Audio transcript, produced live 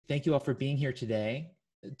Thank you all for being here today.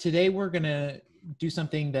 Today, we're going to do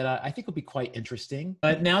something that I think will be quite interesting.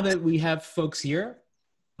 But now that we have folks here,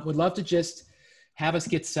 I would love to just have us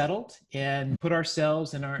get settled and put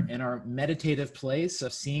ourselves in our meditative place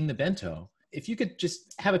of seeing the bento. If you could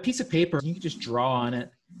just have a piece of paper, you could just draw on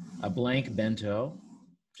it a blank bento,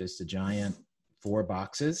 just a giant 4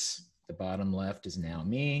 boxes. The bottom left is now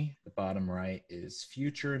me. The bottom right is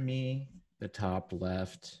future me. The top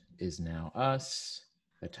left is now us.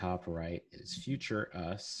 The top right is future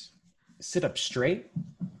us. Sit up straight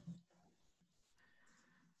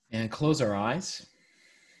and close our eyes.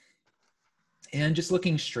 And just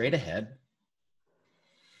looking straight ahead,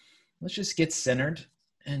 let's just get centered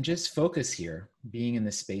and just focus here, being in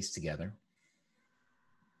this space together.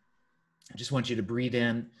 I just want you to breathe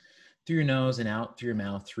in through your nose and out through your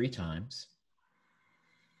mouth 3 times.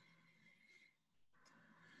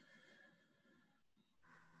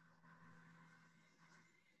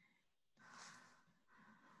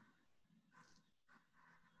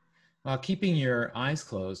 While keeping your eyes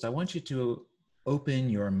closed, I want you to open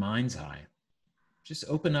your mind's eye. Just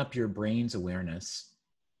open up your brain's awareness.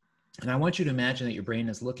 And I want you to imagine that your brain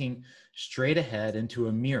is looking straight ahead into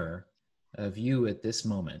a mirror of you at this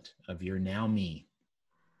moment, of your now me.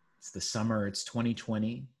 It's the summer, it's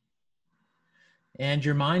 2020. And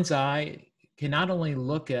your mind's eye can not only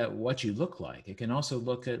look at what you look like, it can also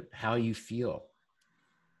look at how you feel,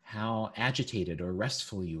 how agitated or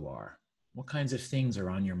restful you are, what kinds of things are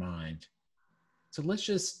on your mind. So let's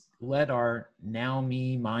just let our now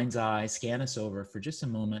me mind's eye scan us over for just a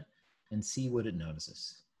moment and see what it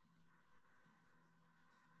notices.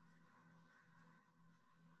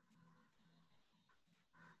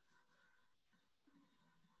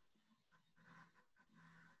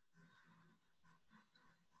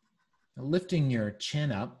 Now, lifting your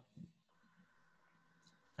chin up,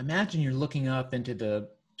 imagine you're looking up into the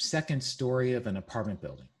 2nd story of an apartment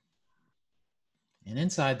building. And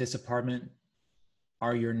inside this apartment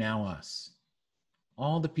are your now us,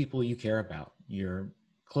 all the people you care about, your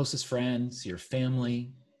closest friends, your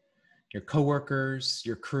family, your coworkers,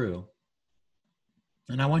 your crew.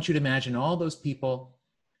 And I want you to imagine all those people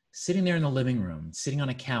sitting there in the living room, sitting on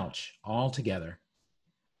a couch all together.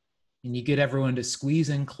 And you get everyone to squeeze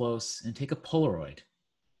in close and take a Polaroid.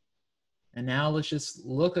 And now let's just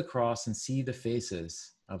look across and see the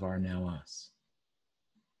faces of our now us.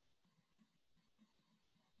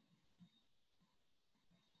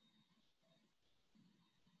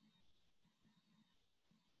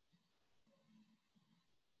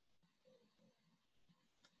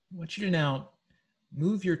 I want you to now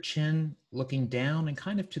move your chin looking down and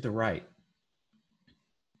kind of to the right.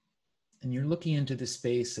 And you're looking into the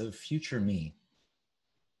space of future me.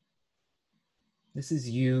 This is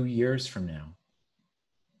you years from now.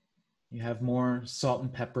 You have more salt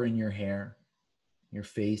and pepper in your hair. Your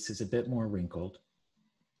face is a bit more wrinkled.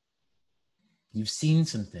 You've seen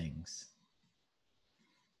some things.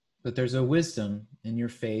 But there's a wisdom in your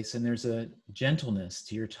face and there's a gentleness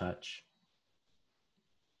to your touch.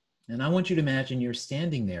 And I want you to imagine you're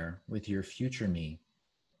standing there with your future me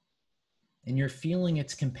and you're feeling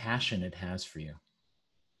its compassion it has for you.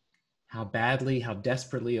 How badly, how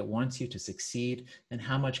desperately it wants you to succeed and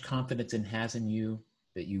how much confidence it has in you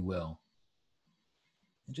that you will.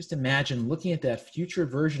 And just imagine looking at that future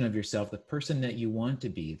version of yourself, the person that you want to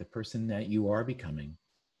be, the person that you are becoming,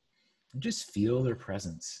 and just feel their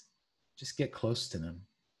presence. Just get close to them.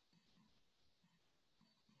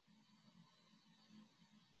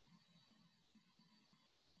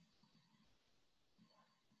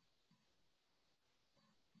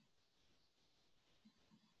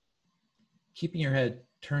 Keeping your head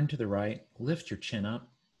turned to the right, lift your chin up.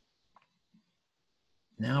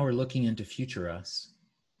 Now we're looking into future us.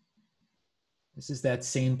 This is that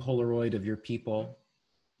same Polaroid of your people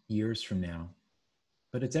years from now,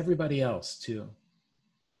 but it's everybody else too.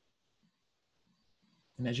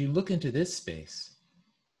 And as you look into this space,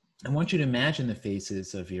 I want you to imagine the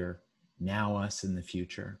faces of your now us in the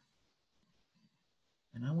future.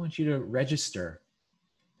 And I want you to register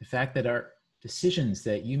the fact that our decisions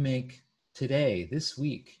that you make today, this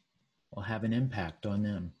week, will have an impact on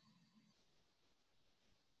them.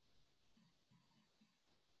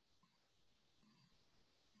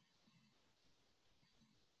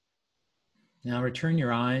 Now return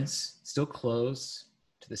your eyes, still closed,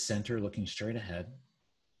 to the center, looking straight ahead.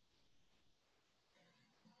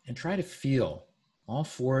 And try to feel all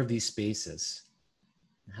 4 of these spaces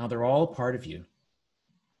and how they're all a part of you.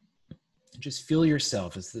 And just feel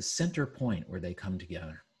yourself as the center point where they come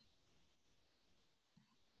together.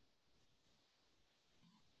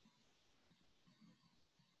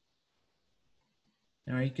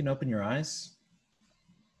 All right, you can open your eyes.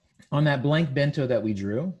 On that blank bento that we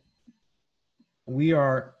drew, we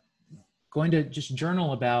are going to just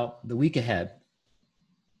journal about the week ahead.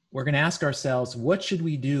 We're going to ask ourselves, what should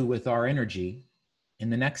we do with our energy in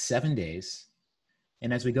the next 7 days?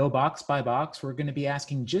 And as we go box by box, we're going to be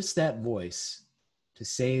asking just that voice to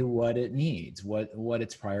say what it needs, what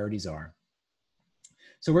its priorities are.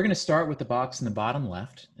 So we're going to start with the box in the bottom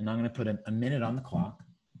left, and I'm going to put a minute on the clock.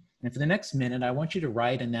 And for the next minute, I want you to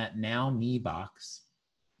write in that now me box,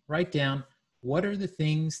 write down what are the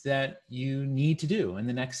things that you need to do in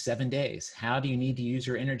the next 7 days? How do you need to use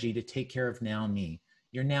your energy to take care of now me?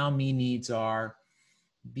 Your now me needs are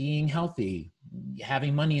being healthy,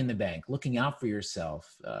 having money in the bank, looking out for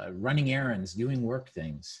yourself, running errands, doing work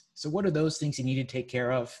things. So what are those things you need to take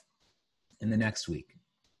care of in the next week?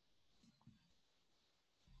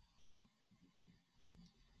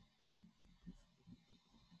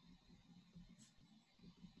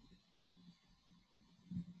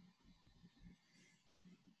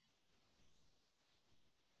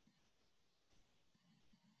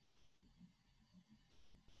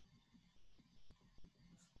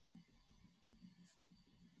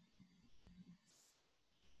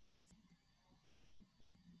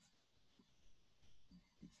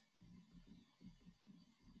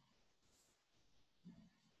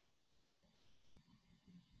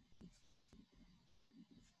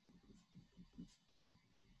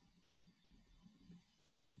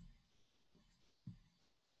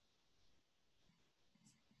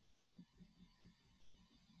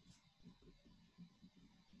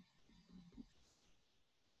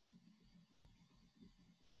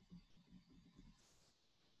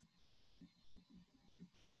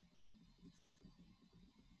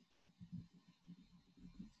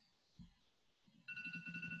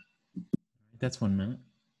 That's 1 minute.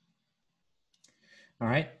 All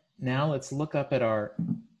right, now let's look up at our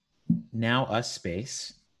now us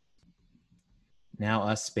space. Now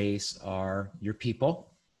us space are your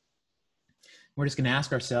people. We're just going to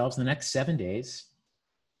ask ourselves in the next 7 days,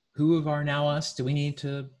 who of our now us do we need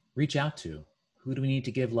to reach out to? Who do we need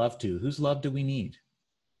to give love to? Whose love do we need?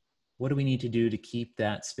 What do we need to do to keep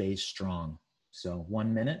that space strong? So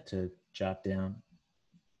 1 minute to jot down.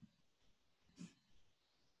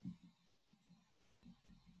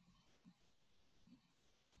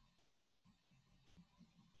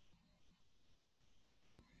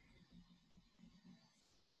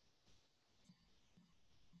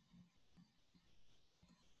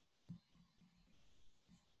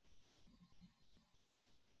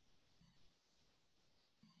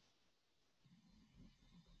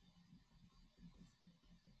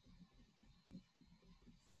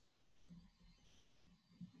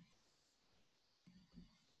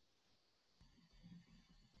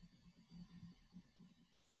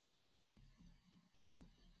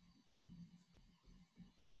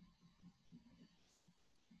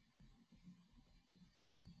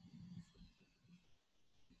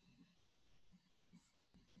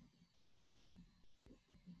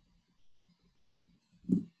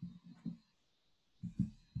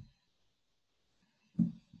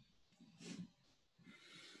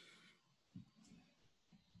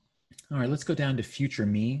 All right, let's go down to future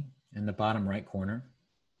me in the bottom right corner.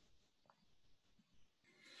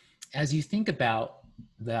 As you think about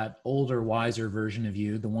that older, wiser version of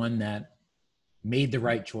you, the one that made the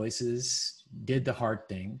right choices, did the hard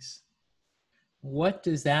things, what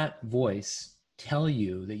does that voice tell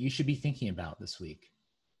you that you should be thinking about this week?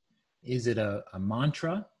 Is it a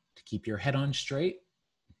mantra to keep your head on straight?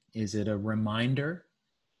 Is it a reminder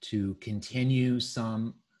to continue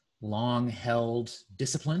some long held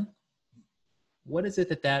discipline? What is it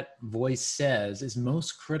that that voice says is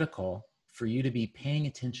most critical for you to be paying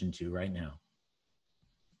attention to right now?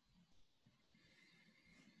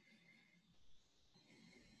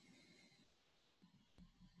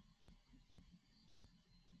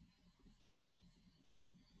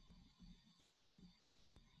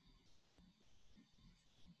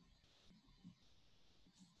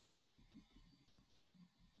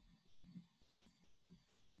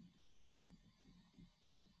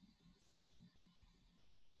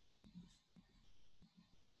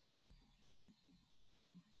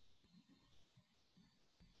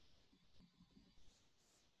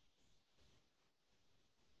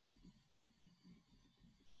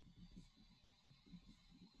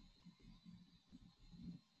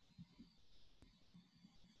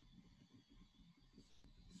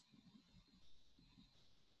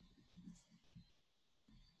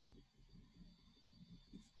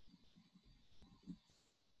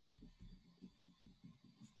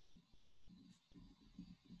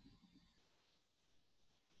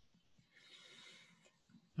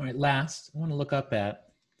 All right, last, I want to look up at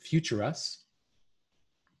future us.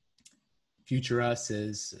 Future us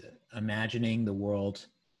is imagining the world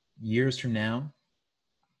years from now.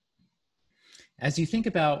 As you think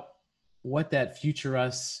about what that future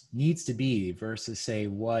us needs to be versus, say,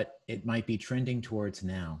 what it might be trending towards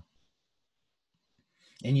now,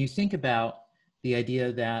 and you think about the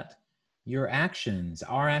idea that your actions,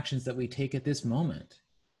 our actions that we take at this moment,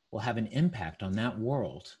 will have an impact on that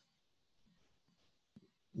world.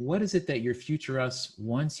 What is it that your future us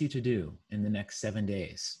wants you to do in the next 7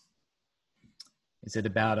 days? Is it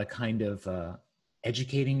about a kind of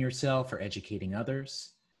educating yourself or educating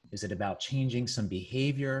others? Is it about changing some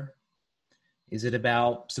behavior? Is it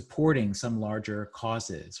about supporting some larger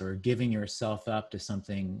causes or giving yourself up to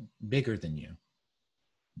something bigger than you?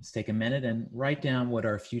 Let's take a minute and write down what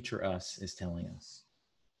our future us is telling us.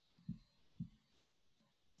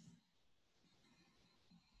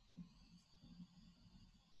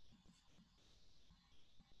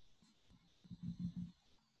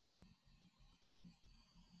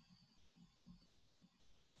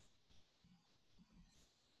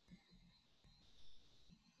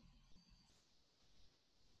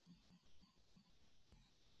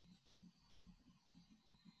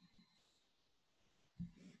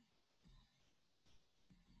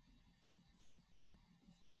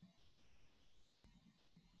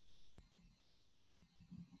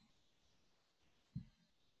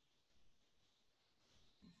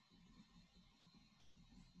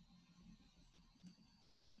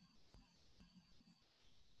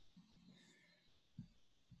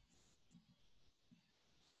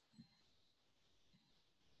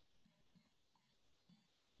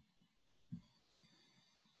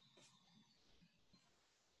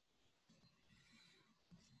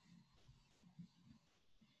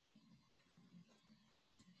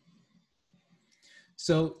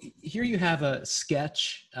 So here you have a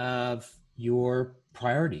sketch of your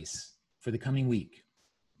priorities for the coming week.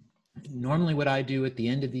 Normally what I do at the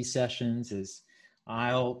end of these sessions is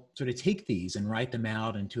I'll sort of take these and write them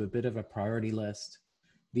out into a bit of a priority list.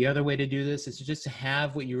 The other way to do this is to just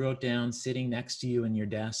have what you wrote down sitting next to you in your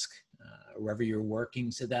desk, wherever you're working,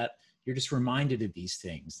 so that you're just reminded of these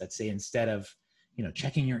things. Let's say instead of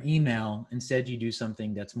checking your email, instead you do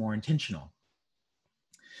something that's more intentional.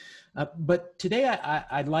 But today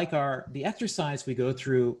I'd like the exercise we go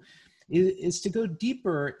through is to go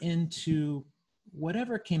deeper into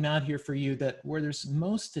whatever came out here for you where there's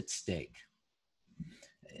most at stake.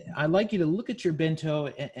 I'd like you to look at your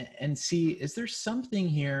bento and see, is there something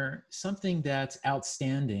here, something that's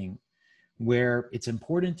outstanding where it's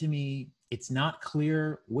important to me, it's not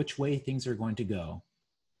clear which way things are going to go.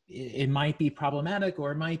 It might be problematic,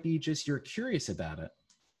 or it might be just you're curious about it.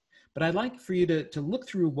 But I'd like for you to look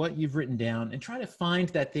through what you've written down and try to find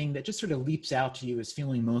that thing that just sort of leaps out to you as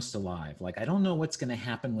feeling most alive. Like, I don't know what's going to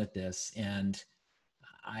happen with this, and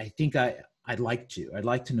I think I'd like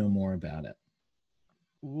to know more about it.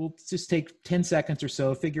 We'll just take 10 seconds or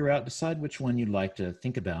so, decide which one you'd like to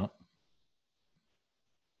think about.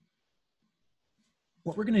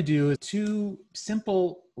 What we're going to do is 2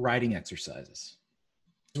 simple writing exercises.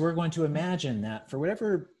 We're going to imagine that for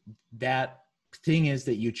whatever that thing is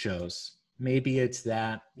that you chose, maybe it's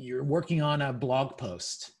that you're working on a blog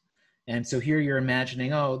post. And so here you're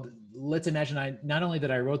imagining, let's imagine not only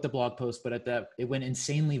that I wrote the blog post, but it went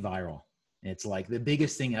insanely viral. It's like the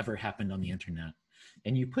biggest thing ever happened on the internet.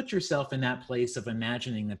 And you put yourself in that place of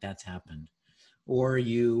imagining that that's happened. Or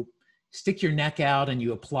you stick your neck out and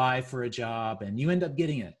you apply for a job and you end up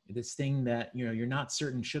getting it. This thing that, you're not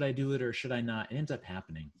certain, should I do it or should I not? It ends up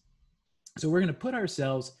happening. So we're going to put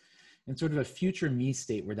ourselves in sort of a future me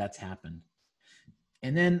state where that's happened.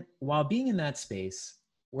 And then while being in that space,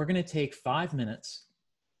 we're going to take 5 minutes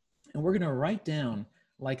and we're going to write down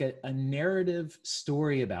like a narrative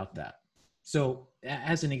story about that. So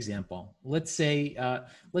as an example, let's say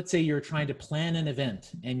you're trying to plan an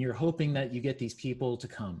event and you're hoping that you get these people to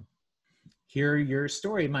come. Here, your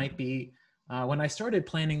story might be, when I started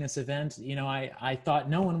planning this event, I thought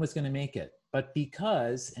no one was going to make it, but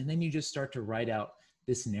because, and then you just start to write out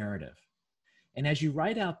this narrative. And as you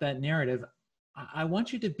write out that narrative, I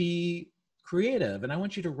want you to be creative and I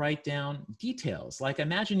want you to write down details. Like,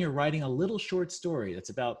 imagine you're writing a little short story that's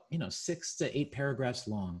about, 6 to 8 paragraphs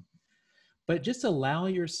long. But just allow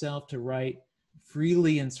yourself to write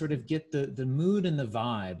freely and sort of get the mood and the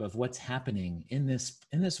vibe of what's happening in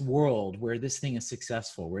this world where this thing is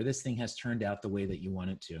successful, where this thing has turned out the way that you want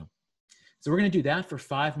it to. So we're going to do that for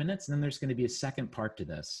 5 minutes, and then there's going to be a second part to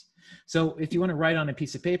this. So if you want to write on a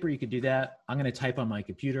piece of paper, you could do that. I'm going to type on my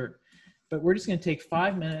computer, but we're just going to take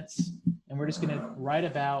 5 minutes and we're just going to write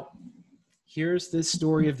about here's this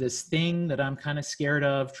story of this thing that I'm kind of scared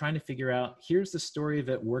of, trying to figure out. Here's the story of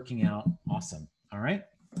it working out. Awesome. All right.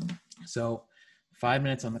 So 5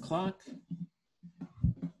 minutes on the clock,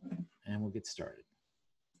 and we'll get started.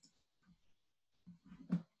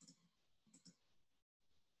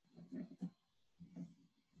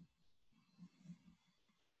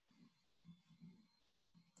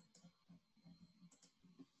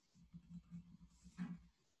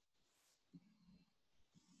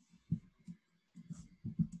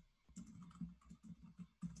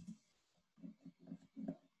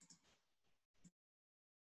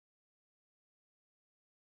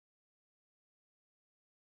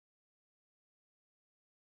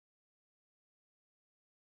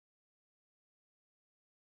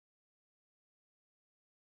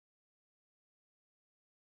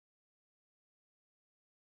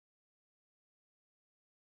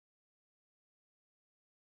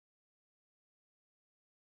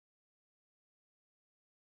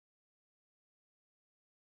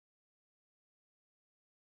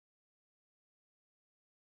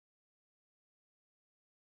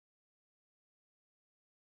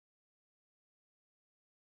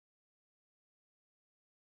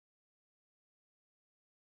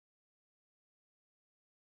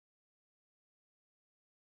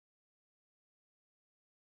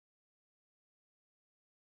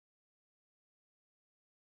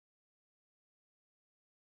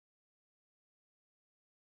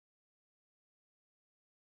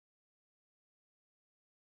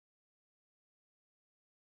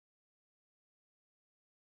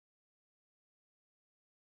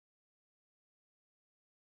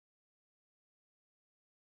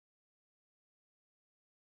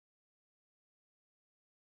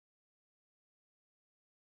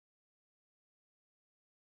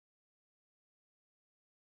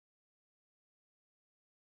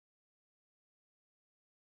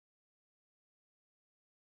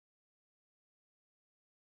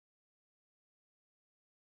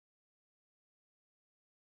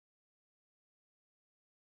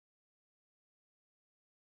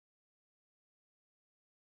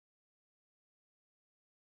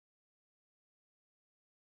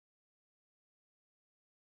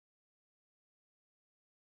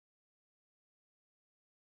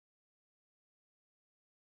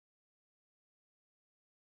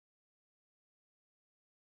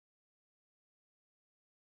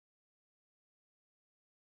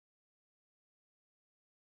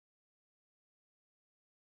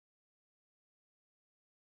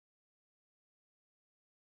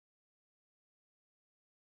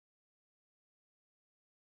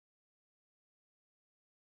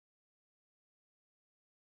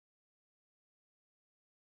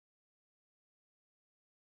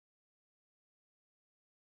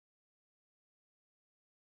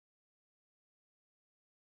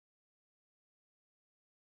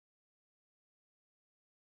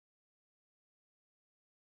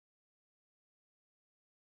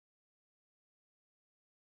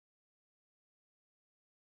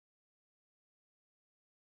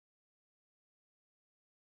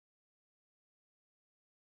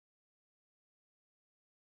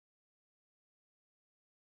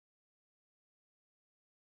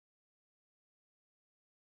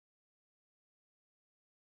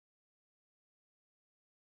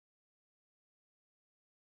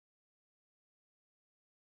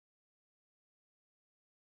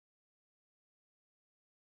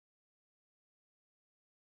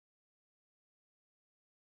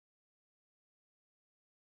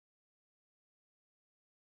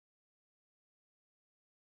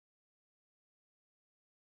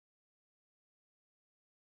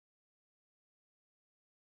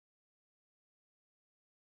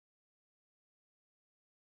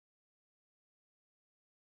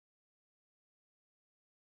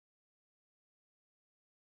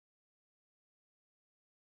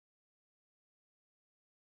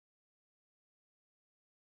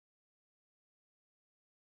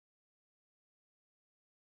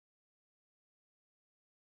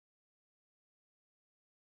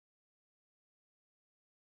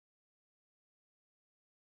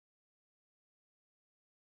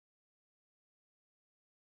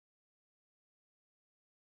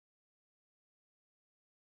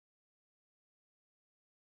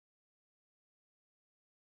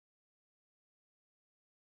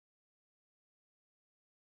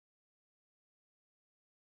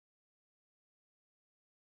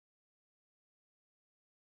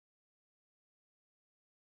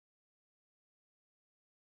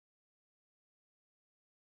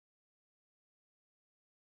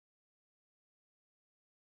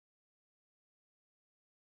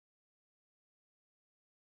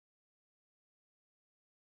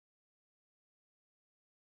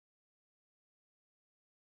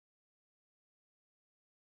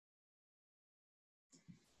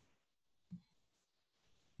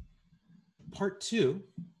 part two,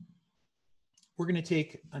 we're going to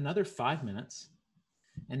take another 5 minutes.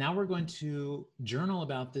 And now we're going to journal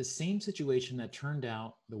about this same situation that turned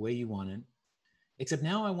out the way you wanted, except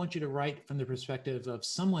now I want you to write from the perspective of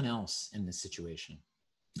someone else in this situation.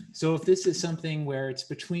 So if this is something where it's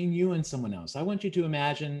between you and someone else, I want you to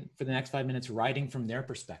imagine for the next 5 minutes writing from their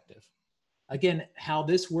perspective. Again, how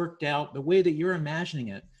this worked out, the way that you're imagining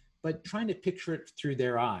it, but trying to picture it through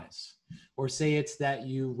their eyes. Or say it's that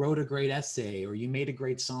you wrote a great essay or you made a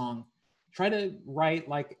great song. Try to write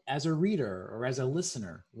like as a reader or as a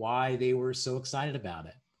listener, why they were so excited about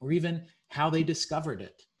it, or even how they discovered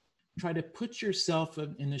it. Try to put yourself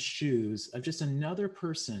in the shoes of just another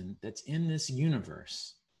person that's in this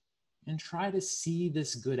universe and try to see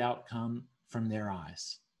this good outcome from their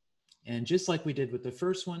eyes. And just like we did with the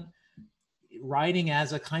first one, writing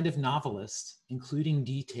as a kind of novelist, including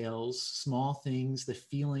details, small things, the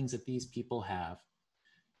feelings that these people have,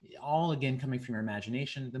 all again coming from your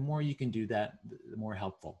imagination. The more you can do that, the more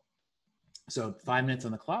helpful. So 5 minutes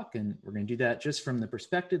on the clock, and we're going to do that just from the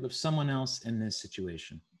perspective of someone else in this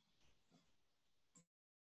situation.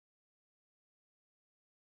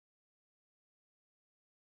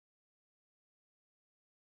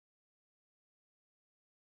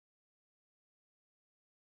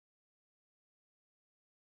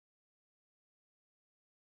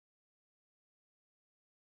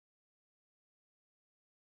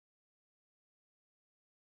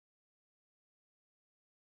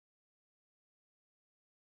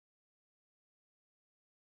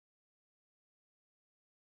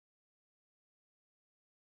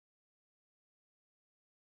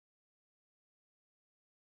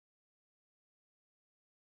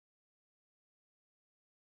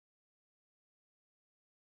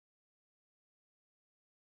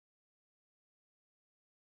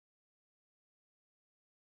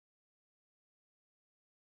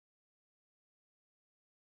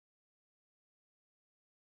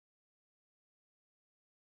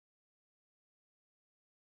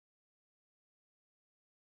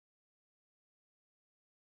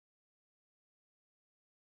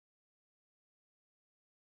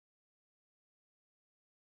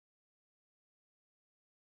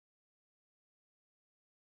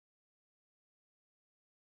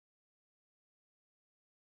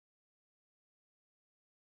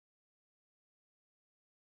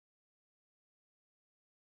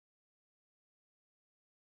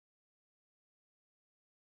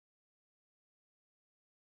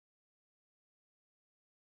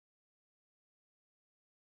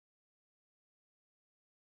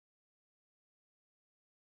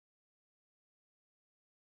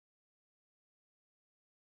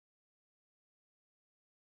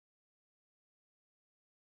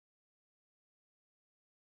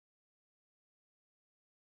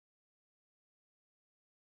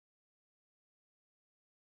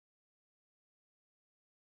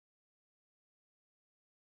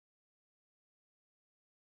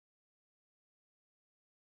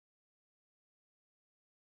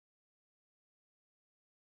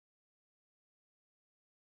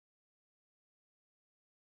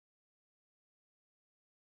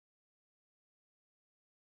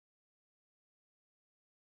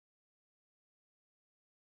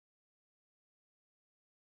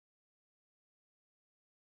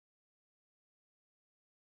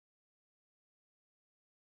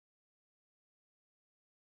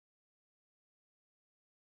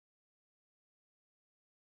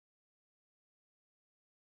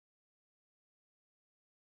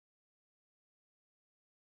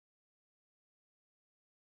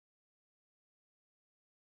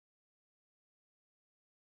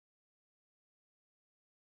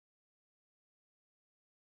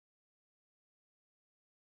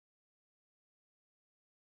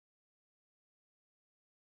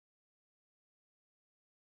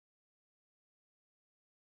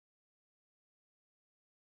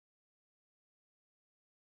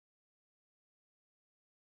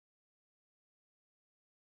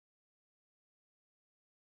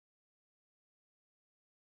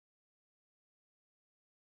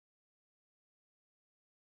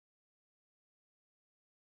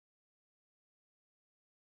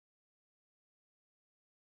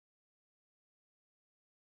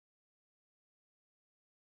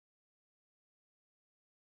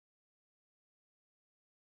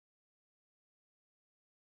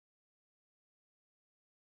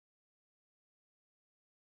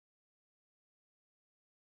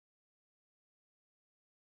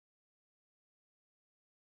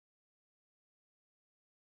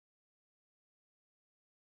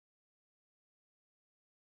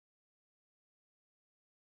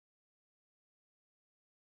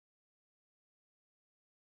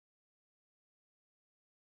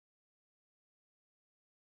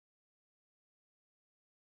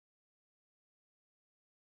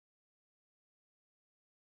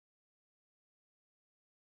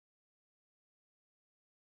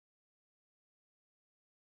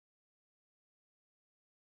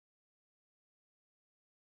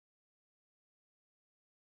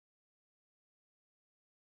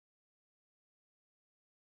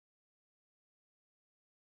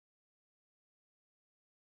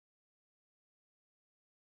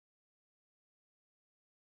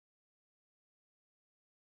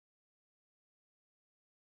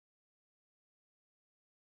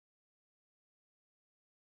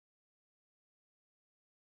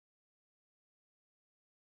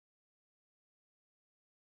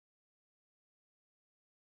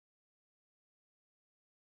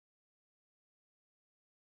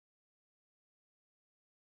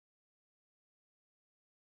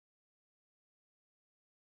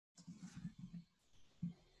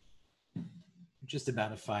 just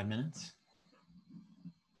about 5 minutes.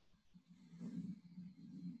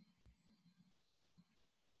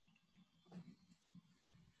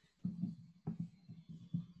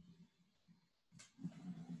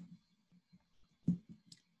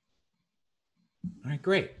 All right,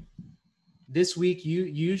 great. This week, you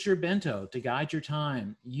use your bento to guide your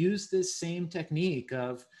time. Use this same technique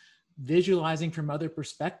of visualizing from other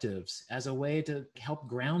perspectives as a way to help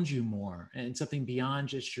ground you more and something beyond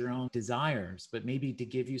just your own desires, but maybe to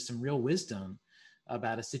give you some real wisdom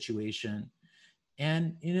about a situation.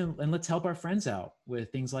 And, and let's help our friends out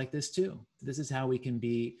with things like this too. This is how we can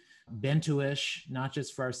be bento-ish, not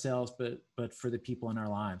just for ourselves, but for the people in our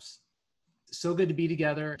lives. So good to be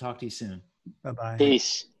together. Talk to you soon. Bye-bye.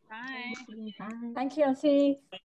 Peace. Bye. Thank you, Elsie.